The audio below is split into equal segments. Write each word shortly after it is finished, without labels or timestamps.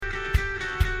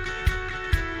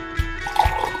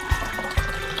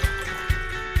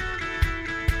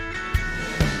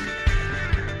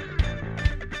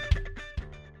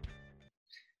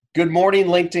Good morning,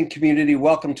 LinkedIn community.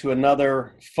 Welcome to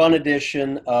another fun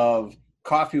edition of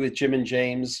Coffee with Jim and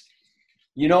James.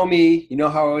 You know me, you know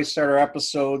how I always start our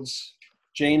episodes.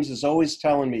 James is always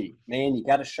telling me, man, you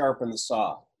got to sharpen the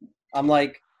saw. I'm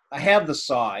like, I have the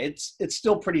saw. It's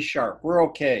still pretty sharp. We're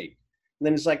okay. And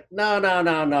then he's like,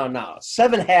 no.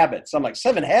 7 habits. I'm like,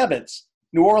 7 habits?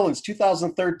 New Orleans,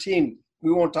 2013.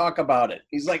 We won't talk about it.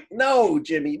 He's like, no,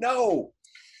 Jimmy, no.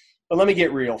 But let me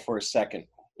get real for a second.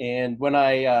 And when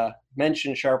I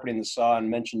mentioned sharpening the saw and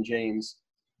mentioned James,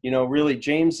 really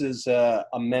James is a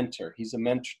mentor. He's a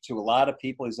mentor to a lot of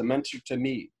people. He's a mentor to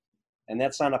me. And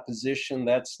that's not a position.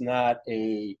 That's not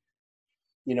a,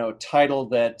 title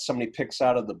that somebody picks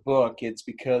out of the book. It's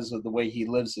because of the way he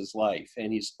lives his life.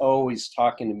 And he's always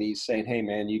talking to me saying, hey,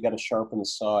 man, you got to sharpen the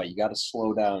saw. You got to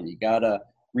slow down. You got to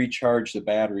recharge the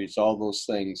batteries, all those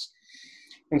things.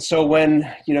 And so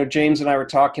when, James and I were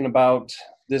talking about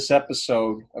this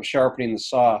episode of Sharpening the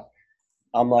Saw,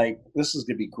 I'm like, this is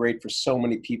going to be great for so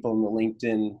many people in the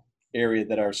LinkedIn area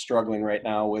that are struggling right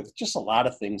now with just a lot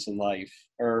of things in life,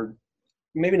 or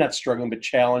maybe not struggling, but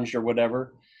challenged or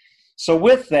whatever. So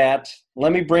with that,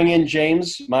 let me bring in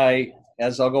James,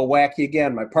 as I'll go wacky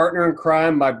again, my partner in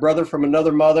crime, my brother from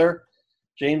another mother.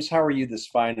 James, how are you this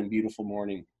fine and beautiful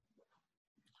morning?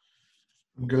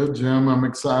 Good, Jim. I'm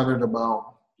excited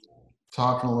about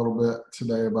talking a little bit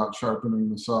today about sharpening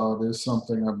the saw. It is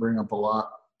something I bring up a lot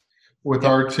with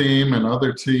our team and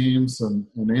other teams and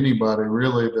anybody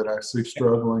really that I see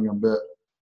struggling a bit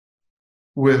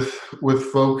with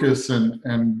focus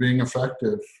and being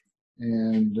effective.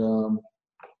 And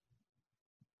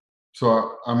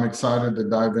so I'm excited to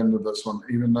dive into this one,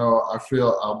 even though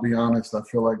I'll be honest, I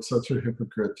feel like such a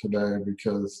hypocrite today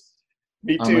because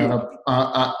Me too.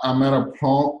 I'm at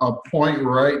a point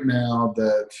right now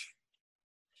that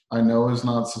I know is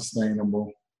not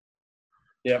sustainable.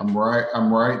 Yeah. I'm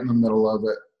right in the middle of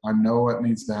it. I know what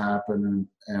needs to happen,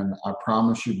 and I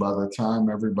promise you, by the time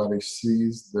everybody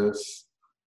sees this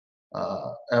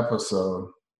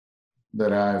episode,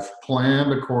 that I've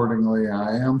planned accordingly.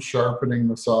 I am sharpening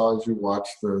the saw as you watch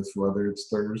this, whether it's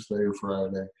Thursday or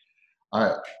Friday.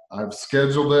 I've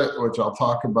scheduled it, which I'll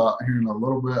talk about here in a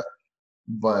little bit.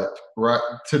 But right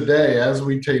today, as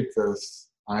we tape this,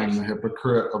 I'm the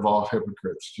hypocrite of all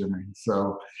hypocrites, Jimmy.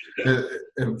 So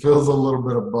it feels a little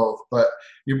bit of both. But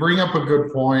you bring up a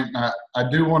good point. I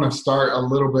do want to start a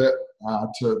little bit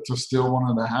to steal one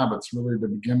of the habits, really to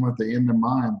begin with the end in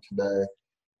mind today.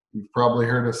 You've probably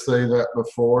heard us say that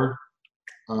before.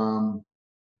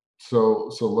 So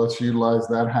let's utilize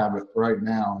that habit right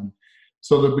now. And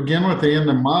so to begin with the end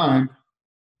in mind,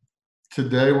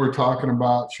 today we're talking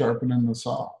about sharpening the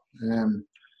saw. And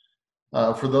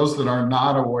for those that are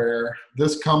not aware,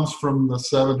 this comes from the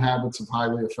 7 Habits of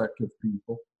Highly Effective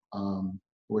People,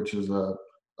 which is a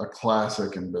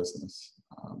classic in business.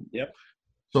 Yep.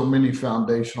 So many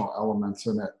foundational elements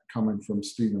in it coming from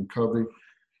Stephen Covey.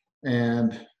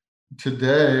 And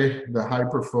today, the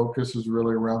hyper focus is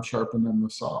really around sharpening the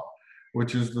saw,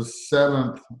 which is the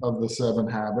 7th of the 7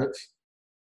 habits.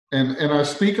 And I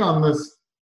speak on this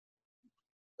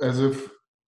as if,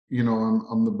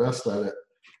 I'm the best at it.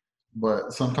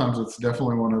 But sometimes it's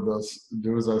definitely one of those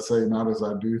do as I say, not as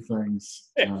I do things.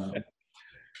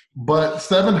 But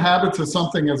 7 Habits is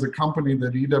something as a company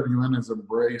that EWN has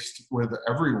embraced with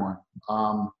everyone.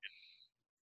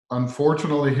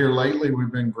 Unfortunately, here lately,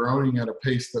 we've been growing at a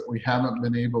pace that we haven't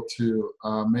been able to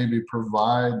maybe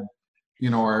provide,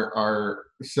 our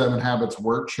 7 Habits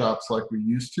workshops like we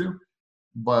used to.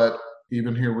 But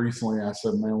even here recently, I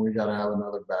said, man, we got to have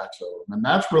another batch of them. And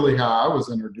that's really how I was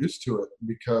introduced to it,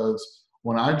 because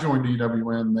when I joined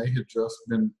EWN, they had just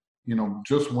been,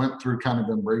 just went through kind of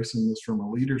embracing this from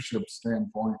a leadership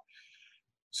standpoint.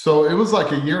 So it was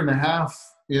like a year and a half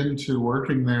into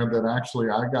working there that actually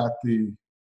I got the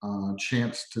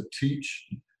chance to teach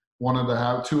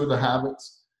two of the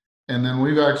habits. And then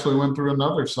we've actually went through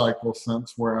another cycle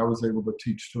since where I was able to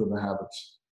teach 2 of the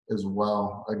habits as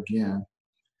well again.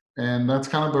 And that's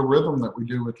kind of the rhythm that we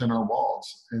do within our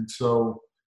walls. And so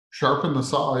sharpen the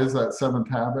saw is that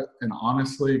 7th habit. And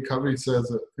honestly, Covey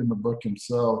says it in the book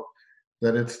himself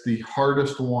that it's the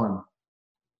hardest one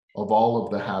of all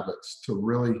of the habits to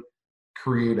really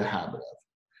create a habit of,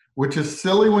 which is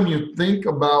silly when you think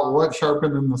about what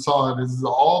sharpening the saw is. It is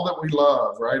all that we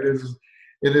love, right?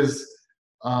 It is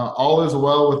all is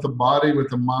well with the body, with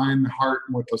the mind, the heart,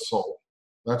 and with the soul.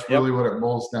 That's really what it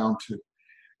boils down to.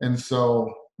 And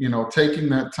so, taking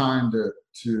that time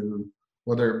to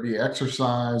whether it be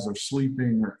exercise or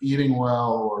sleeping or eating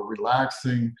well or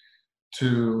relaxing,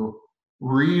 to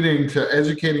reading, to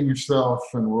educating yourself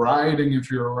and writing if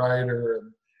you're a writer,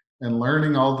 and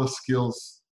learning all the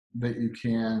skills that you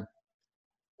can,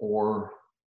 or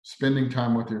spending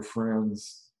time with your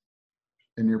friends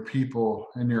and your people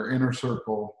and your inner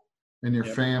circle and your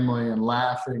Yep. family, and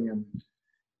laughing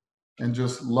and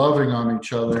just loving on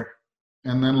each other.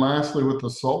 And then lastly, with the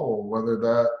soul, whether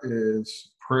that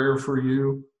is prayer for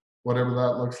you, whatever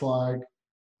that looks like,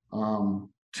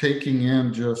 taking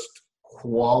in just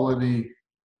quality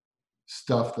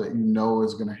stuff that you know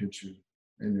is going to hit you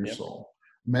in your Yep. soul,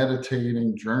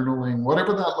 meditating, journaling,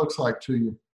 whatever that looks like to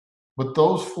you. But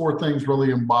those 4 things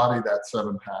really embody that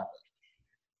 7th habit.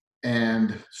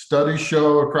 And studies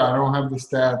show, I don't have the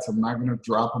stats, I'm not going to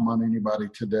drop them on anybody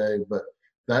today, but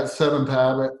that 7th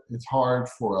habit, it's hard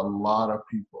for a lot of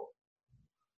people.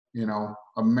 You know,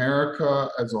 America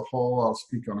as a whole, I'll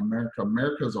speak on America.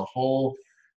 America as a whole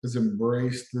has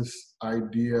embraced this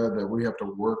idea that we have to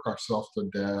work ourselves to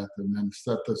death and then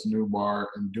set this new bar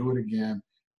and do it again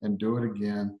and do it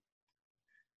again.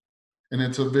 And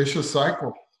it's a vicious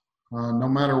cycle. No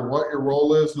matter what your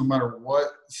role is, no matter what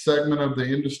segment of the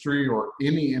industry or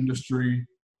any industry,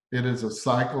 it is a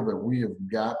cycle that we have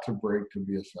got to break to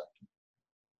be effective.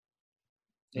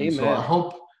 Amen. And so I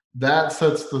hope that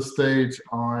sets the stage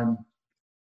on,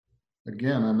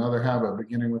 again, another habit,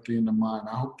 beginning with the end in mind.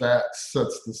 I hope that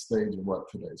sets the stage of what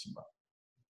today's about.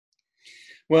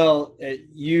 Well,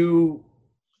 you,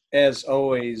 as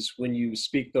always, when you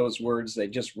speak those words, they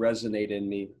just resonate in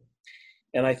me.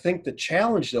 And I think the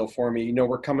challenge, though, for me,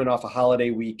 we're coming off a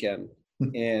holiday weekend.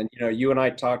 And, you and I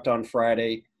talked on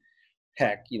Friday.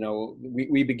 Heck,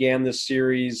 we began this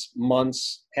series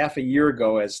half a year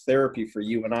ago as therapy for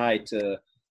you and I, to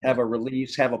have a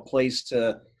release, have a place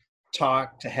to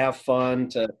talk, to have fun,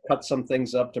 to cut some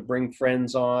things up, to bring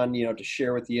friends on, to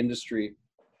share with the industry.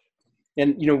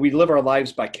 And, we live our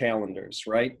lives by calendars,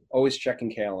 right? Always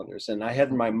checking calendars. And I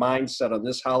had my mindset on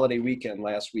this holiday weekend,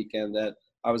 last weekend, that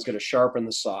I was going to sharpen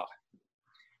the saw.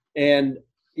 And,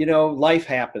 life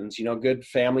happens, good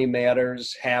family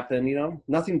matters happen,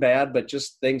 nothing bad, but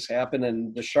just things happen.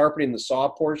 And the sharpening the saw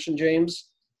portion, James,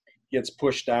 gets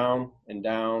pushed down and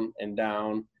down and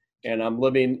down. And I'm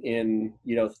living in,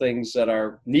 things that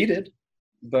are needed,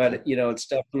 but, it's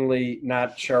definitely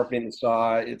not sharpening the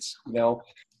saw. It's,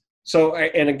 so,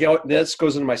 and again, this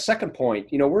goes into my second point.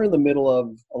 We're in the middle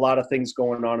of a lot of things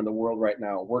going on in the world right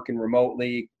now, working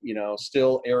remotely,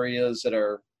 still areas that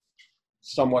are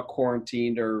somewhat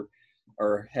quarantined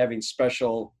or having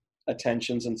special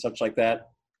attentions and such like that.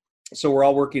 So we're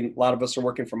all working, a lot of us are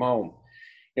working from home,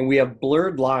 and we have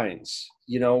blurred lines.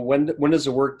 When does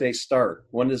the workday start?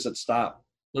 When does it stop?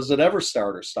 Does it ever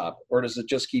start or stop? Or does it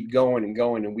just keep going and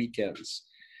going in weekends?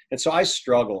 And so I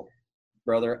struggle,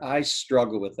 brother. I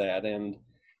struggle with that. And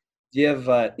do you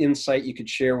have insight you could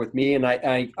share with me? And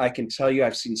I can tell you,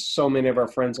 I've seen so many of our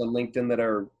friends on LinkedIn that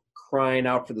are crying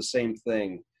out for the same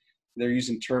thing. They're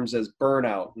using terms as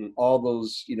burnout and all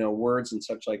those, words and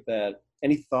such like that.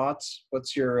 Any thoughts?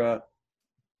 What's your,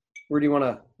 where do you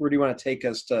want to take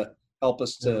us to help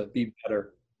us to be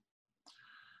better?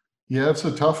 Yeah, it's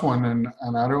a tough one.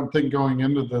 And I don't think going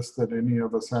into this that any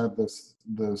of us had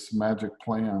this magic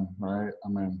plan, right? I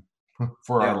mean,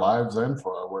 for our lives and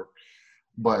for our work.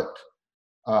 But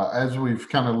as we've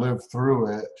kind of lived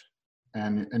through it,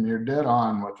 and you're dead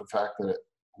on with the fact that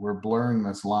we're blurring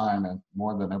this line and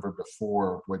more than ever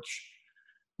before, which,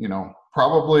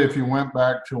 probably if you went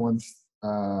back to when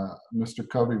Mr.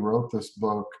 Covey wrote this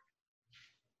book,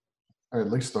 or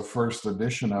at least the first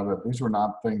edition of it, these were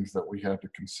not things that we had to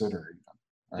consider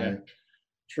even, right? Yeah,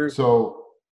 true. So,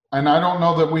 and I don't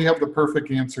know that we have the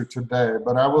perfect answer today,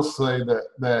 but I will say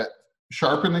that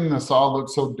sharpening the saw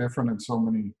looks so different in so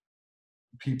many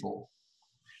people,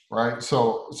 right?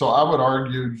 So I would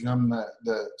argue, Jim,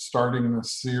 that starting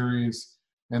this series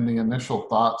and the initial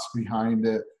thoughts behind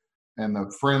it and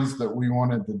the friends that we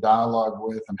wanted to dialogue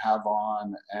with and have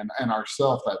on, and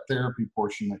ourselves, that therapy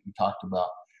portion that you talked about.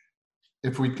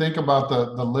 If we think about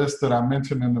the list that I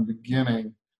mentioned in the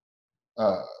beginning,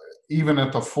 even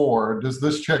at the 4, does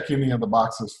this check any of the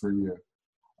boxes for you?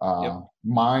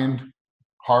 Mind,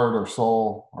 heart, or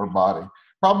soul, or body?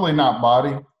 Probably not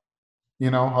body,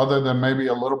 other than maybe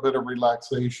a little bit of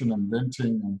relaxation and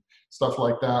venting and stuff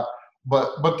like that.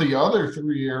 But the other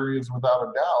 3 areas, without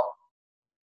a doubt,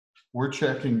 we're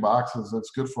checking boxes. It's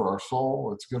good for our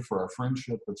soul. It's good for our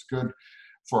friendship. It's good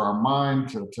for our mind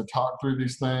to talk through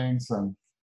these things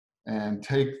and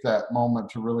take that moment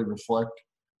to really reflect.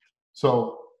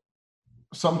 So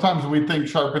sometimes we think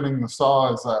sharpening the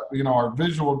saw is that, our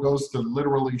visual goes to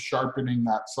literally sharpening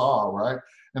that saw, right?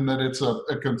 And that it's a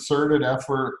concerted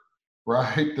effort,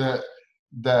 right?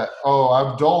 that, oh,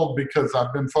 I've dulled because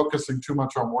I've been focusing too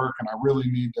much on work and I really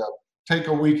need to take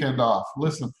a weekend off.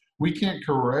 Listen, we can't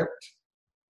correct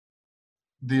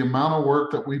the amount of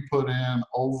work that we put in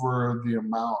over the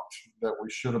amount that we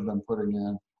should have been putting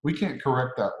in. We can't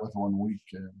correct that with one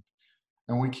weekend.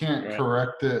 And we can't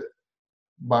correct it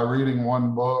by reading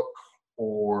one book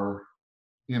or,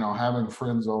 having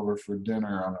friends over for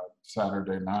dinner on a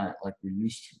Saturday night like we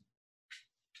used to.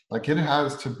 Like, it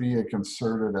has to be a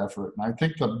concerted effort. And I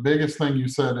think the biggest thing you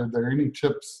said, are there any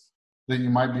tips that you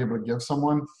might be able to give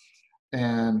someone?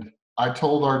 And I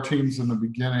told our teams in the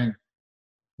beginning,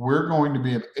 we're going to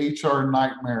be an HR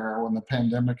nightmare when the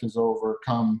pandemic is over,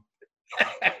 come,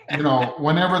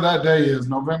 whenever that day is,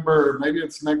 November, maybe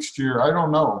it's next year, I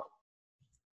don't know.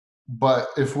 But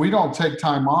if we don't take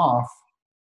time off,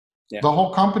 the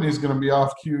whole company is going to be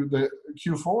off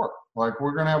Q4. Like,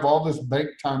 we're going to have all this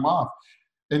baked time off.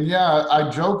 And yeah, I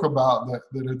joke about that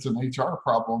it's an HR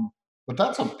problem, but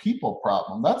that's a people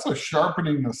problem. That's a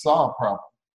sharpening the saw problem.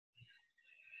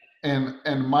 And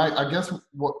I guess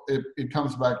what it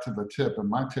comes back to the tip, and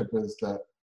my tip is that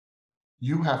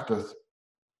you have to,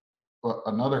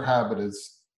 another habit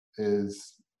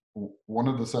is one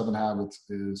of the 7 habits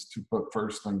is to put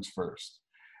first things first.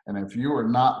 And if you are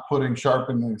not putting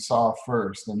sharpening the saw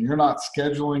first, then you're not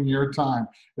scheduling your time.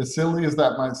 As silly as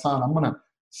that might sound, I'm going to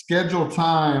schedule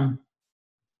time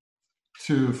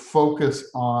to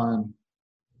focus on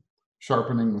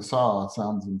sharpening the saw. It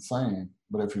sounds insane.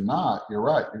 But if you're not, you're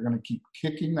right. You're going to keep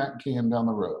kicking that can down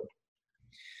the road.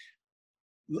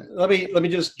 Let me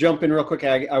just jump in real quick.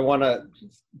 I want to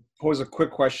pose a quick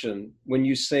question. When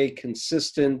you say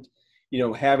consistent,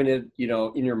 having it,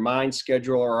 in your mind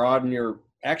schedule or on your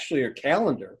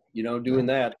calendar, doing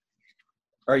that,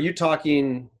 are you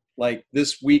talking like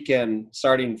this weekend,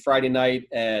 starting Friday night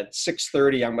at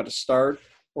 6:30, I'm going to start,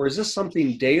 or is this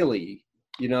something daily?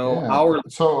 Hourly?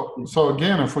 So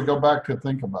again, if we go back to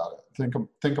think about it,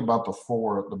 think about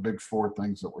the big 4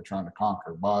 things that we're trying to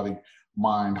conquer: body,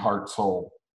 mind, heart,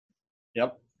 soul.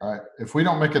 Yep. Right. If we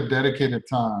don't make a dedicated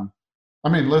time,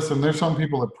 listen, there's some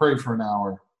people that pray for an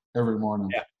hour every morning.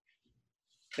 Yeah.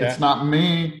 It's not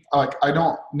me. Like, I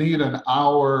don't need an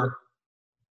hour,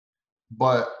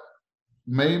 but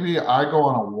maybe I go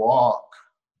on a walk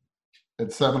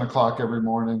at 7 o'clock every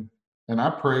morning and I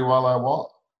pray while I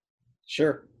walk.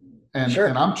 Sure. And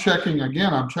I'm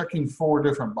checking 4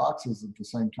 different boxes at the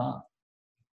same time.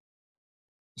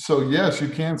 So yes, you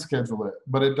can schedule it,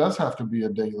 but it does have to be a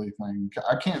daily thing.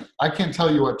 I can't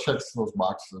tell you what checks those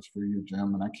boxes for you,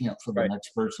 Jim, and I can't for the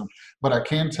next person. But I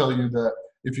can tell you that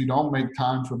if you don't make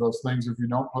time for those things, if you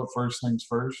don't put first things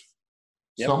first,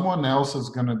 someone else is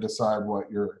going to decide what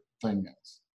your thing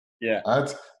is. Yeah.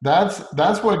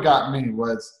 That's what got me,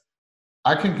 was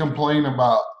I can complain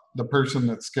about the person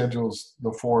that schedules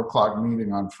the 4 o'clock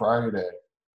meeting on Friday,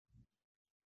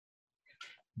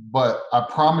 but I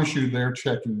promise you they're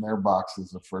checking their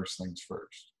boxes of first things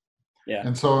first. Yeah.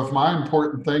 And so if my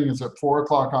important thing is at 4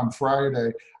 o'clock on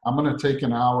Friday, I'm going to take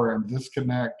an hour and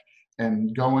disconnect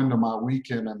and go into my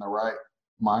weekend in the right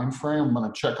mind frame. I'm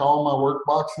going to check all my work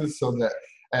boxes so that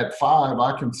at 5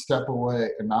 I can step away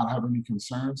and not have any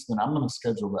concerns. Then I'm going to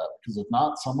schedule that, because if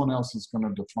not, someone else is going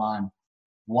to define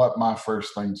what my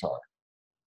first things are.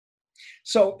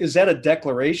 So is that a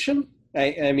declaration?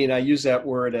 I mean, I use that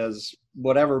word as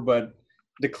whatever, but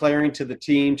declaring to the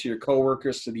team, to your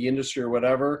coworkers, to the industry or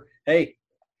whatever, hey,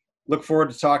 look forward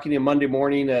to talking to you Monday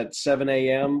morning at 7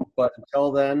 a.m. But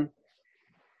until then,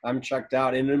 I'm checked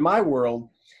out. And in my world,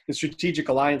 in strategic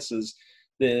alliances,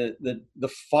 the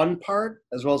fun part,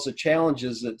 as well as the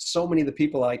challenges that so many of the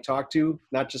people I talk to,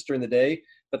 not just during the day,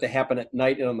 but they happen at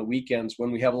night and on the weekends when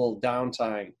we have a little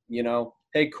downtime,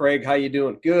 hey, Craig, how you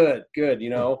doing? Good.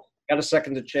 Got a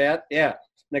second to chat? Yeah.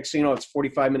 Next thing you know, it's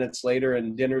 45 minutes later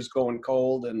and dinner's going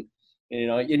cold, and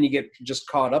you get just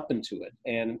caught up into it,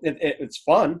 and it's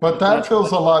fun. But that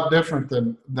feels a lot different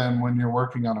than when you're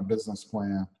working on a business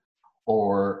plan,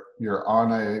 or you're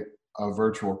on a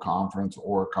virtual conference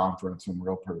or a conference in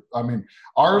real person. I mean,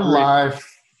 our life,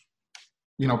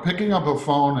 picking up a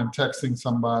phone and texting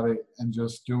somebody and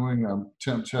just doing a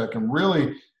temp check, and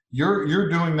really you're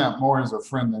doing that more as a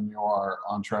friend than you are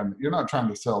on you're not trying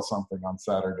to sell something on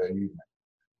Saturday evening.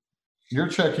 You're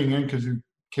checking in because you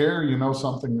care,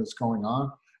 something that's going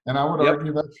on. And I would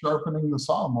argue that's sharpening the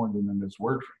saw more than it is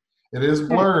working. It is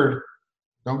blurred,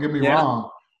 don't get me wrong.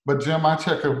 But Jim, I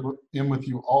check in with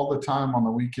you all the time on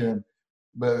the weekend,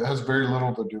 but it has very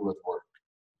little to do with work.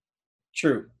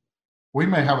 True. We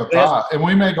may have a thought and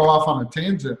we may go off on a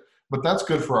tangent, but that's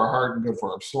good for our heart and good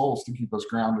for our souls to keep us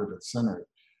grounded and centered.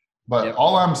 But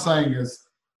all I'm saying is,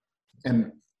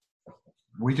 and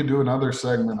we could do another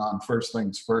segment on first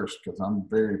things first, because I'm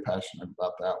very passionate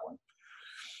about that one.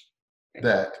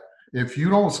 That if you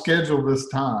don't schedule this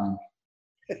time,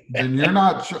 then you're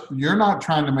not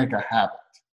trying to make a habit.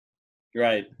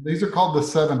 Right. These are called the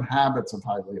 7 habits of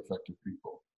highly effective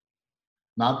people,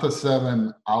 not the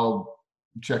 7 I'll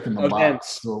check in the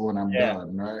box so when I'm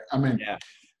done, right? I mean,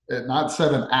 not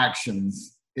 7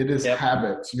 actions. It is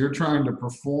habits. You're trying to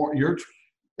perform.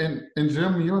 And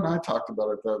Jim, you and I talked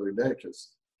about it the other day,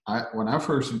 because when I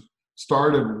first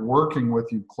started working with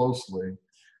you closely,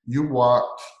 you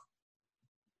walked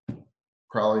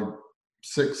probably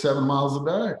 6-7 miles a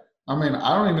day. I mean,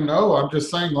 I don't even know. I'm just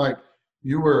saying, like,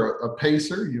 you were a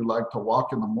pacer. You like to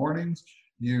walk in the mornings.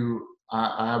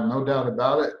 I have no doubt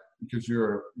about it, because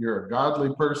you're a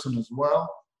godly person as well.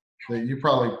 That you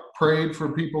probably prayed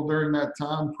for people during that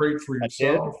time, prayed for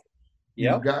yourself.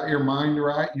 You got your mind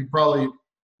right. You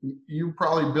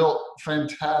probably built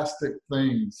fantastic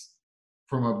things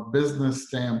from a business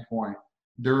standpoint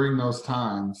during those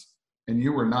times, and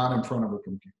you were not in front of a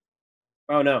computer.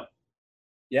 Oh, no.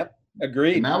 Yep.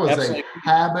 Agreed. And that was a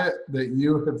habit that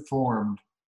you had formed,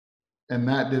 and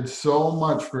that did so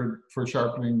much for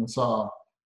sharpening the saw.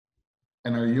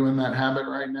 And are you in that habit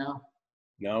right now?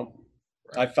 No.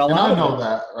 Right. I fell And out I know of it.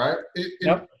 that, right?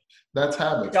 That's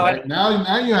habits, No, right?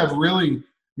 Now you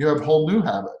have whole new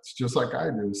habits, just like I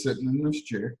do, sitting in this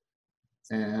chair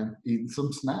and eating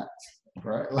some snacks,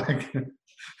 right? Like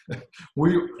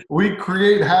we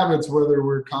create habits whether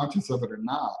we're conscious of it or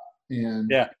not.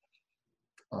 And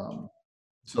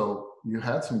so you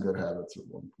had some good habits at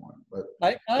one point, but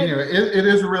anyway, it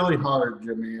is really hard,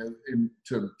 Jimmy,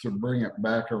 to bring it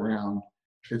back around.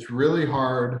 It's really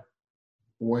hard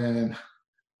when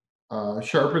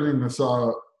sharpening the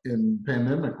saw in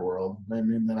pandemic world. I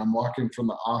mean, that I'm walking from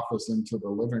the office into the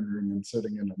living room and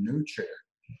sitting in a new chair,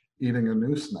 eating a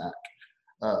new snack.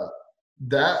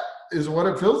 That is what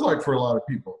it feels like for a lot of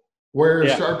people.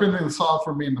 Whereas sharpening the saw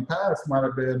for me in the past might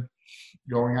have been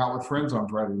going out with friends on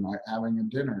Friday night, having a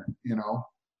dinner,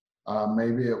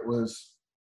 maybe it was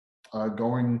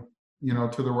going,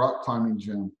 to the rock climbing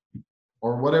gym,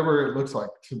 or whatever it looks like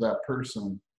to that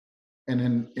person.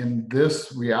 And in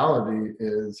this reality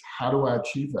is, how do I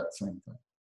achieve that same thing?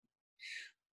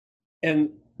 And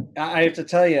I have to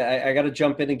tell you, I got to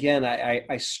jump in again.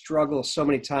 I struggle so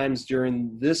many times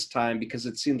during this time, because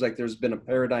it seems like there's been a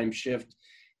paradigm shift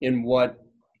in what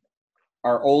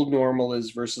our old normal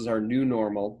is versus our new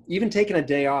normal. Even taking a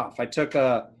day off. I took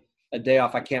a day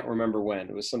off. I can't remember when.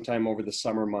 It was sometime over the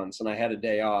summer months, and I had a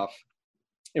day off.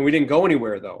 And we didn't go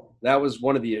anywhere, though. That was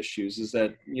one of the issues, is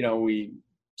that, we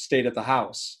stayed at the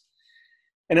house.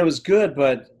 And it was good,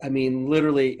 but I mean,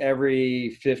 literally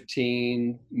every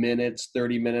 15 minutes,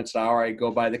 30 minutes, an hour, I'd go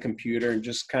by the computer and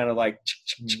just kind of like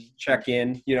check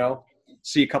in,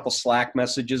 see a couple Slack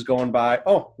messages going by.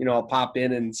 Oh, I'll pop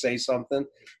in and say something.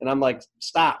 And I'm like,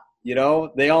 stop,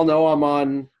 they all know I'm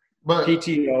on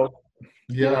PTO.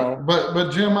 Yeah. But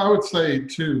Jim, I would say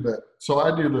too that, so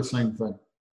I do the same thing.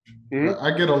 Mm-hmm.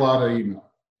 I get a lot of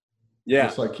email. Yeah.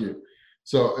 Just like you.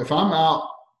 So if I'm out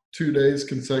 2 days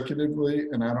consecutively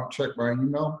and I don't check my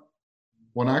email,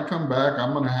 when I come back,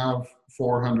 I'm going to have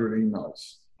 400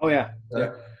 emails. Oh, yeah.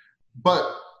 Okay?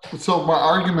 But so my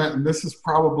argument, and this is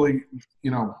probably,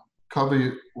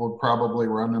 Covey will probably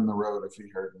run in the road if he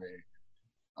heard me,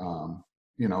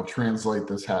 translate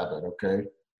this habit, okay?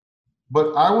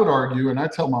 But I would argue, and I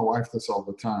tell my wife this all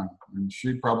the time, and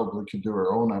she probably could do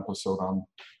her own episode on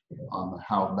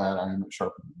how bad I am at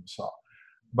sharpening the saw.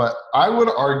 But I would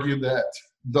argue that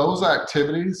those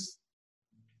activities,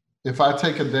 if I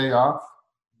take a day off,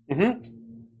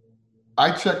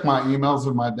 I check my emails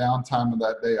in my downtime of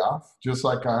that day off, just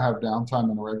like I have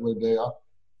downtime in a regular day off.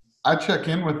 I check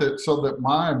in with it so that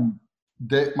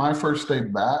my first day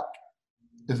back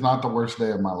is not the worst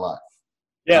day of my life.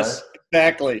 Yes, right?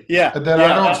 Exactly. Yeah. That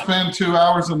I don't spend 2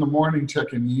 hours in the morning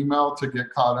checking email to get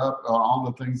caught up on all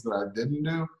the things that I didn't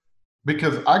do.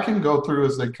 Because I can go through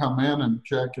as they come in and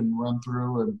check and run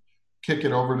through and kick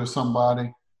it over to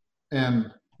somebody.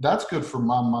 And that's good for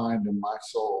my mind and my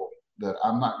soul, that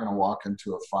I'm not going to walk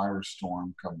into a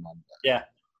firestorm come Monday. Yeah.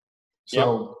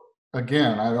 So,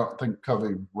 again, I don't think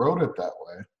Covey wrote it that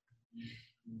way.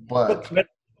 But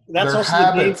that's also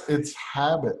habits. It's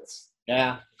habits.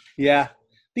 Yeah. Yeah.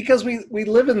 Because we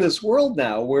live in this world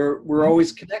now where we're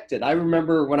always connected. I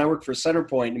remember when I worked for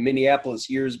Centerpoint in Minneapolis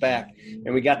years back,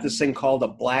 and we got this thing called a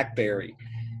BlackBerry.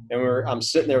 And I'm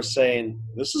sitting there saying,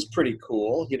 this is pretty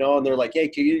cool, and they're like, hey,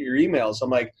 can you get your emails? I'm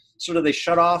like, so do they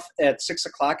shut off at 6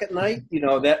 o'clock at night?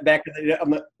 That back in the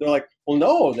day, they're like, well,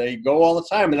 no, they go all the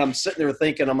time. And I'm sitting there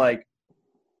thinking, I'm like,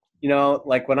 You know,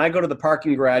 like when I go to the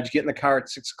parking garage, get in the car at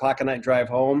 6 o'clock at night, drive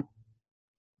home,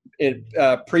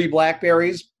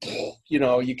 pre-Blackberries, you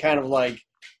know, you kind of like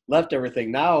left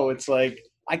everything. Now it's like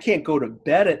I can't go to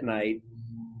bed at night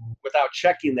without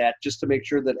checking that just to make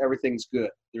sure that everything's good.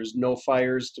 There's no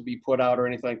fires to be put out or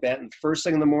anything like that. And first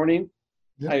thing in the morning,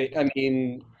 Yeah. I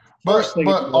mean, But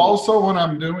also when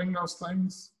I'm doing those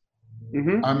things,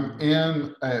 mm-hmm.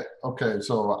 I'm okay,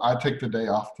 so I take the day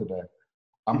off today.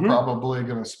 I'm Mm-hmm. probably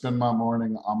going to spend my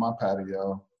morning on my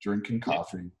patio, drinking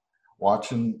coffee,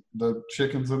 watching the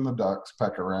chickens and the ducks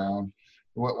peck around,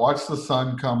 watch the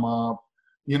sun come up.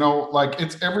 You know, like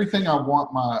it's everything I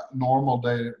want my normal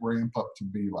day ramp up to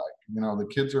be like. You know, the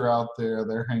kids are out there,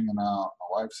 they're hanging out,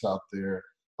 my wife's out there.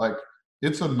 Like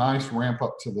it's a nice ramp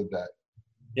up to the day.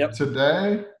 Yep.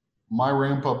 Today, my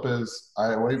ramp up is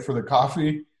I wait for the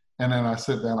coffee and then I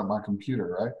sit down at my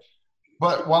computer, right?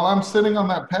 But while I'm sitting on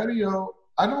that patio,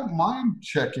 I don't mind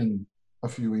checking a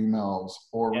few emails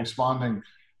or responding,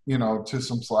 you know, to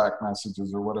some Slack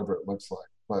messages or whatever it looks like.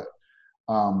 But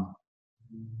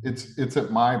it's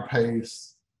at my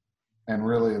pace, and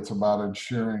really it's about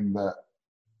ensuring that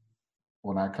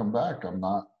when I come back, I'm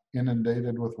not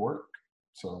inundated with work.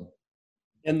 So.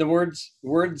 And the word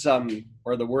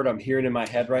I'm hearing in my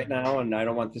head right now, and I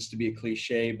don't want this to be a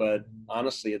cliche, but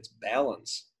honestly, it's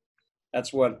balance.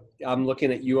 That's what I'm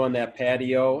looking at you on that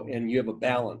patio, and you have a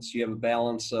balance. You have a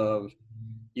balance of,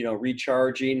 you know,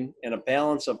 recharging and a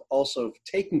balance of also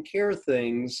taking care of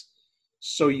things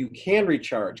so you can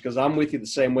recharge. Because I'm with you the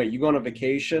same way. You go on a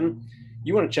vacation,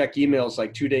 you want to check emails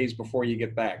like 2 days before you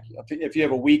get back. If you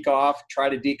have a week off, try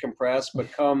to decompress,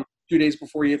 but come 2 days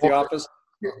before you hit the office,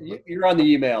 you're on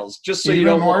the emails. Just so you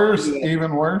don't.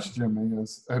 Even worse, Jimmy,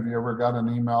 is have you ever got an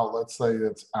email? Let's say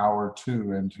it's hour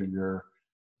 2 into your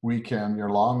weekend,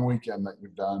 your long weekend that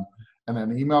you've done, and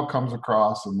an email comes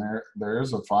across, and there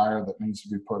is a fire that needs to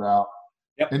be put out.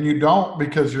 Yep. And you don't,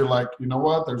 because you're like, you know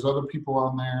what? There's other people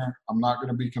on there. I'm not going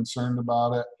to be concerned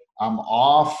about it. I'm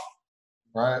off,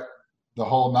 right? The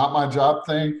whole not my job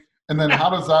thing. And then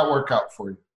how does that work out for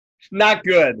you? Not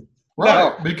good.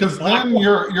 Right, no. Because then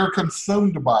you're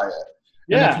consumed by it.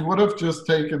 Yeah. And if you would have just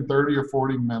taken 30 or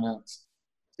 40 minutes,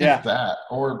 if that,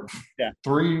 or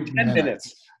 3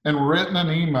 minutes, and written an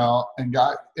email and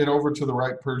got it over to the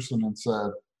right person and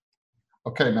said,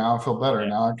 okay, now I feel better.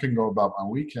 Now I can go about my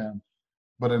weekend.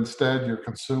 But instead you're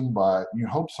consumed by it. You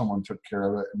hope someone took care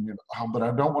of it, and but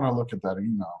I don't want to look at that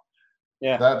email.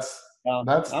 Yeah.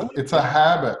 It's a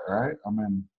habit, right? I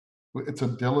mean, it's a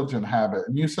diligent habit.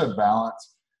 And you said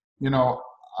balance. You know,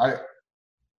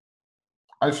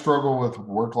 I struggle with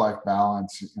work-life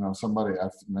balance. You know,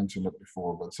 I've mentioned it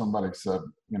before, but somebody said,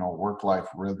 you know, work-life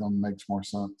rhythm makes more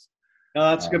sense. No,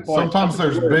 that's a good point. Sometimes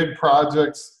there's big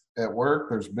projects at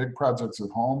work, there's big projects at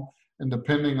home, and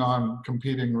depending on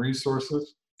competing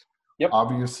resources,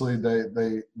 obviously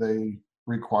they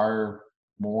require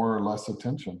more or less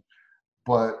attention.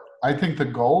 But I think the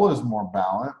goal is more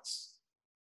balance,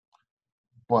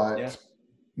 but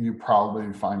you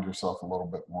probably find yourself a little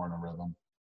bit more in a rhythm.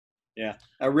 Yeah,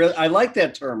 I like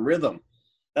that term, rhythm.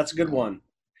 That's a good one.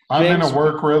 I'm in a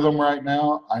work rhythm right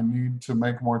now. I need to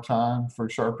make more time for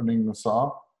sharpening the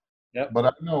saw. Yep. But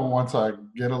I know once I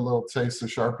get a little taste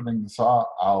of sharpening the saw,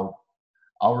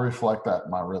 I'll reflect that in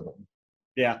my rhythm.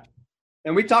 Yeah,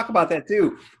 and we talk about that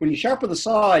too. When you sharpen the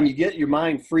saw and you get your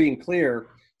mind free and clear,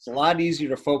 it's a lot easier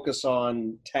to focus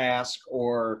on task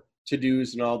or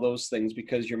to-dos and all those things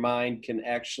because your mind can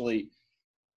actually,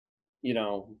 you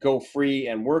know, go free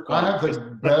and work on it. I have the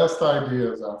best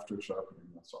ideas after sharpening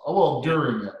the saw. Oh, well,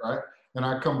 during it, right? And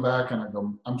I come back and I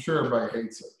go, I'm sure everybody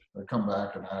hates it. I come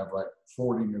back and I have like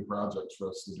 40 new projects for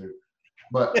us to do.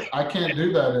 But I can't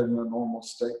do that in a normal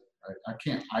state, right? I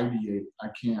can't ideate. I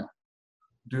can't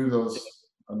do those,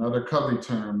 another Covey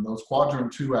term, those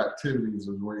quadrant 2 activities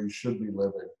is where you should be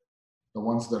living, the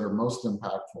ones that are most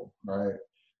impactful, right?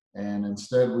 And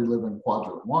instead we live in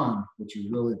quadrant 1, which is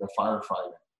really the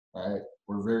firefighting, right?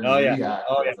 We're very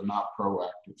reactive and not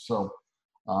proactive. So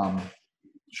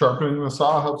sharpening the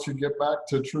saw helps you get back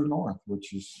to true north,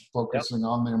 which is focusing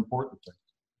on the important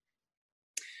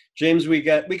things. James, we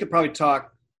could probably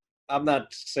talk, I'm not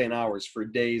saying hours, for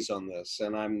days on this,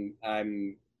 and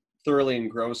I'm thoroughly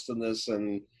engrossed in this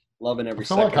and loving every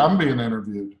second. I feel like I'm being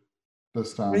interviewed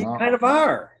this time. You kind of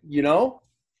are, you know?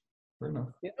 Fair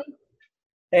enough. Yeah.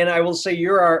 And I will say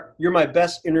you're my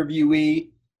best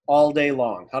interviewee all day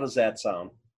long. How does that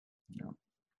sound? Yeah.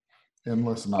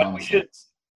 Endless nonsense.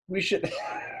 We should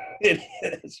it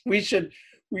is. We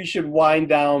should wind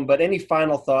down, but any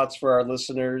final thoughts for our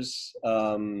listeners?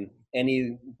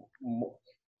 Any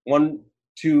 1,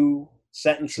 2,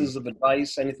 sentences of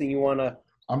advice, anything you want to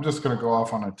I'm just going to go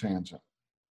off on a tangent.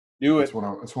 do it?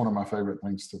 It's one of my favorite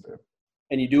things to do.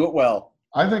 And you do it well.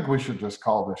 I think we should just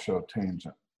call this show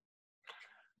Tangent.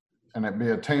 And it be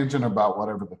a tangent about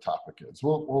whatever the topic is.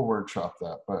 We'll workshop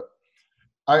that. But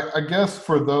I guess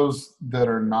for those that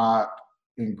are not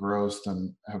engrossed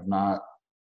and have not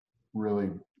really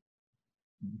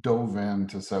dove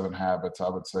into 7 Habits, I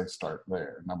would say start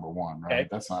there. Number one, right? Okay.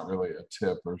 That's not really a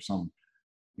tip or some,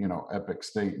 epic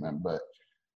statement. But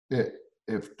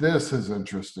if this has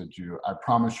interested you, I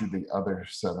promise you the other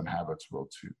 7 Habits will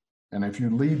too. And if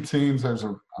you lead teams, this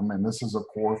is a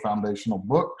core foundational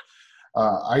book.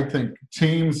 I think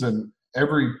teams and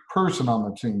every person on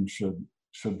the team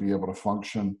should be able to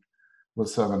function with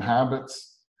 7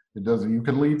 Habits. You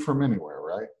can lead from anywhere,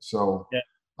 right? So yeah.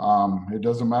 It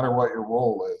doesn't matter what your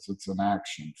role is, it's an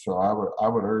action. So I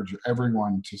would urge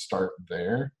everyone to start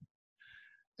there.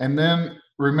 And then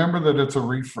remember that it's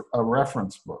a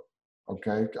reference book,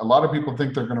 okay? A lot of people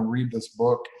think they're going to read this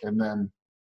book and then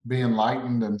be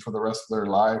enlightened and for the rest of their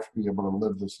life be able to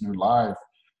live this new life.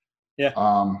 Yeah.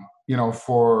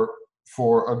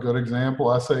 For a good example,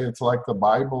 I say it's like the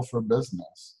Bible for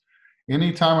business.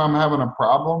 Anytime I'm having a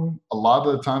problem, a lot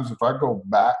of the times if I go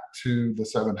back to the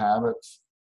 7 Habits,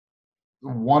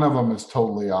 one of them is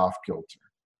totally off kilter.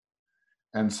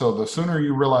 And so the sooner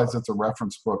you realize it's a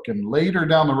reference book, and later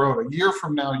down the road, a year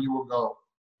from now, you will go,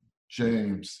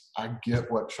 James, I get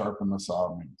what sharpen the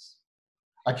saw means.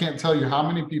 I can't tell you how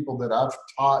many people that I've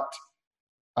taught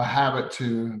a habit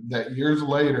to that years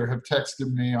later have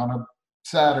texted me on a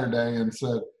Saturday and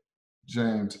said,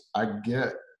 James, I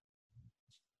get.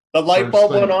 The light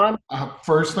bulb went on?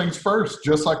 First things first,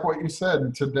 just like what you said.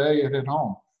 And today it hit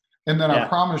home. And then I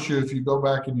promise you, if you go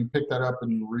back and you pick that up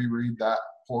and you reread that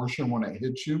portion when it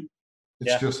hits you,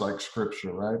 it's just like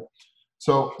scripture, right?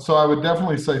 So I would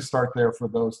definitely say start there for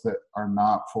those that are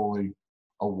not fully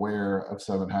aware of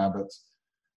 7 Habits.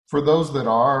 For those that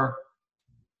are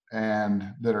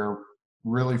and that are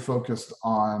really focused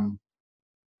on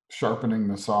sharpening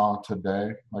the saw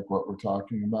today, like what we're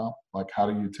talking about, like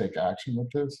how do you take action with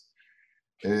this,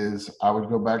 is I would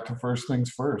go back to first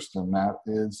things first, and that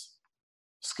is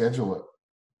schedule it.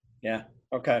 Yeah.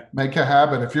 Okay. Make a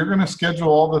habit. If you're going to schedule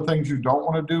all the things you don't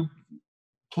want to do,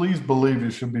 please believe you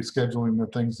should be scheduling the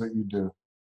things that you do.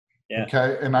 Yeah.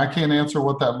 Okay. And I can't answer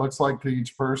what that looks like to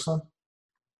each person.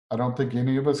 I don't think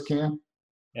any of us can.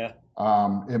 Yeah.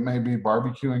 It may be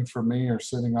barbecuing for me, or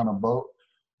sitting on a boat,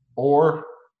 or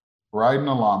riding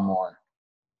a lawnmower,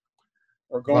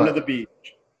 or going to the beach.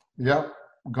 Yep.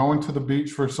 Going to the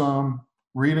beach for some,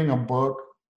 reading a book.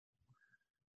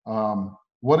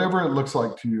 Whatever it looks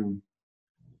like to you,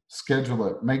 schedule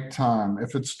it, make time.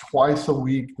 If it's twice a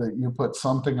week that you put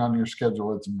something on your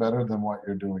schedule, it's better than what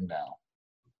you're doing now.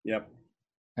 Yep.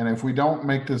 And if we don't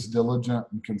make this diligent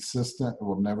and consistent, it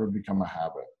will never become a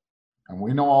habit. And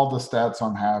we know all the stats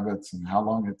on habits and how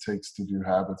long it takes to do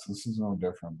habits. This is no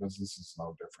different. Business is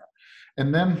no different.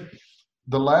 And then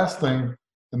the last thing,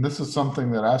 and this is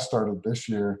something that I started this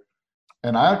year,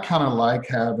 and I kind of like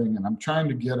having, and I'm trying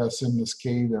to get us in this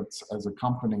cadence as a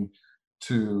company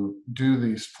to do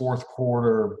these fourth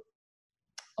quarter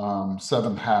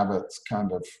 7 Habits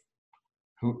kind of,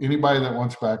 anybody that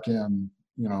wants back in,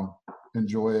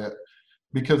 enjoy it.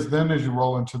 Because then as you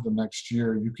roll into the next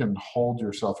year, you can hold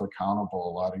yourself accountable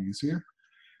a lot easier.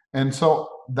 And so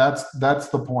that's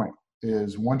the point,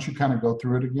 is once you kind of go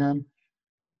through it again,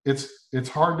 it's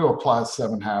hard to apply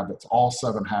 7 Habits, all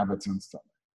 7 Habits instantly.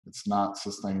 It's not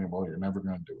sustainable. You're never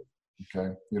going to do it.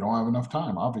 Okay. You don't have enough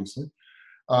time, obviously.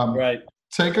 Right.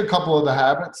 Take a couple of the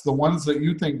habits, the ones that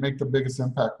you think make the biggest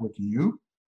impact with you,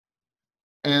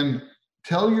 and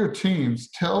tell your teams,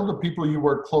 tell the people you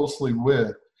work closely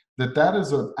with, that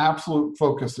is an absolute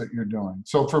focus that you're doing.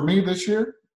 So for me this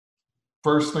year,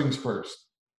 first things first.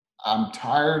 I'm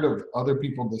tired of other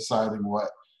people deciding what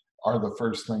are the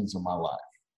first things in my life.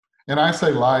 And I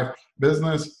say life,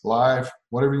 business, life,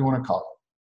 whatever you want to call it.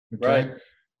 Okay? Right.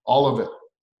 All of it.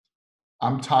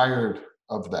 I'm tired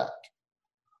of that.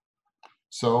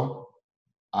 So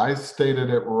I stated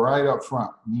it right up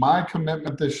front. My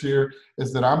commitment this year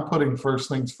is that I'm putting first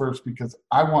things first, because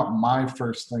I want my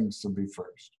first things to be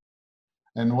first.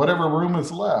 And whatever room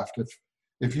is left,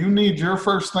 if you need your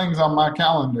first things on my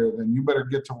calendar, then you better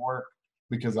get to work,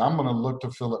 because I'm going to look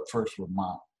to fill it first with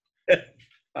mine.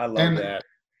 I love that.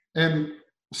 And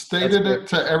stated it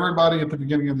to everybody at the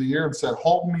beginning of the year and said,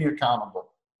 hold me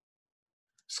accountable.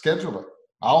 Schedule it.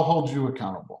 I'll hold you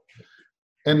accountable.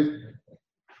 And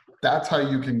that's how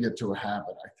you can get to a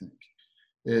habit, I think,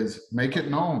 is make it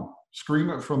known. Scream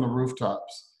it from the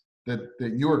rooftops.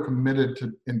 that you are committed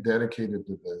to and dedicated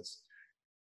to this,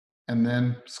 and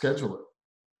then schedule it.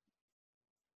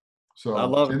 So I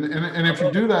love it. And if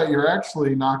you do that, you're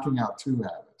actually knocking out two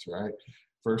habits, right?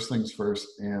 First things first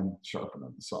and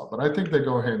sharpening the saw. But I think they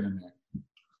go hand in hand.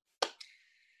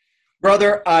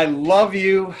 Brother, I love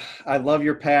you. I love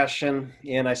your passion.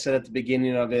 And I said at the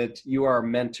beginning of it, you are a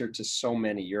mentor to so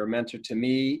many. You're a mentor to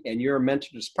me, and you're a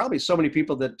mentor to probably so many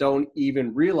people that don't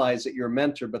even realize that you're a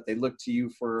mentor, but they look to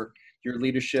you for your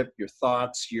leadership, your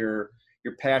thoughts, your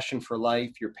passion for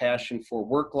life, your passion for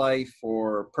work life,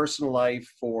 for personal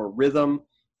life, for rhythm,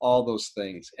 all those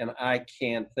things. And I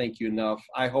can't thank you enough.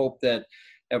 I hope that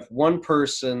if one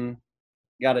person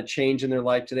got a change in their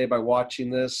life today by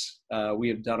watching this, we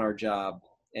have done our job.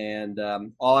 And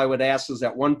all I would ask is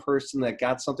that one person that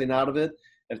got something out of it,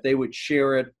 if they would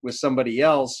share it with somebody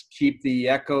else, keep the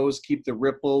echoes, keep the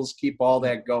ripples, keep all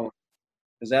that going,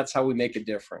 because that's how we make a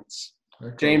difference.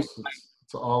 Echoes. James,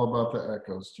 it's all about the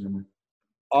echoes, Jimmy.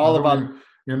 All about.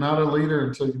 You're not a leader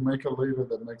until you make a leader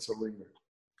that makes a leader.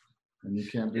 And you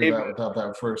can't do that without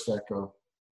that first echo.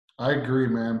 I agree,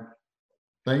 man.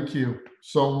 Thank you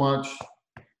so much.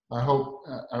 I hope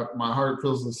my heart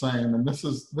feels the same. And this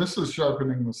is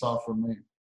sharpening the saw for me.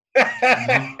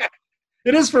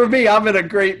 It is for me. I'm in a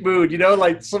great mood. You know,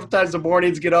 like sometimes the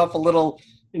mornings get off a little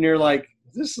and you're like,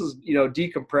 this is,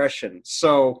 decompression.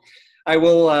 So I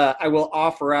will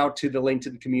offer out to the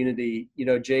LinkedIn community.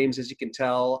 James, as you can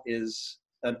tell, is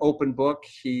an open book.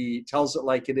 He tells it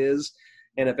like it is.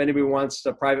 And if anybody wants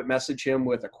to private message him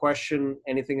with a question,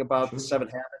 anything about the 7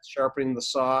 habits, sharpening the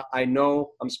saw, I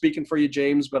know I'm speaking for you,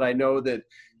 James, but I know that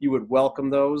you would welcome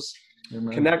those.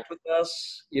 Amen. Connect with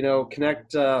us,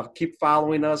 keep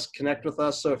following us, connect with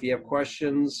us. So if you have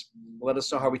questions, let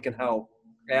us know how we can help.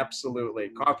 Absolutely.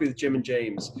 Coffee with Jim and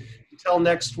James. Until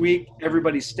next week,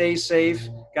 everybody stay safe.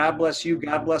 God bless you.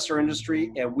 God bless our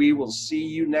industry. And we will see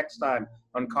you next time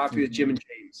on Coffee with Jim and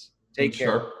James. Take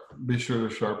care. Be sure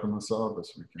to sharpen the saw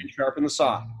this weekend. Sharpen the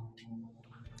saw.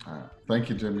 All right. Thank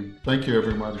you, Jimmy. Thank you,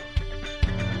 everybody.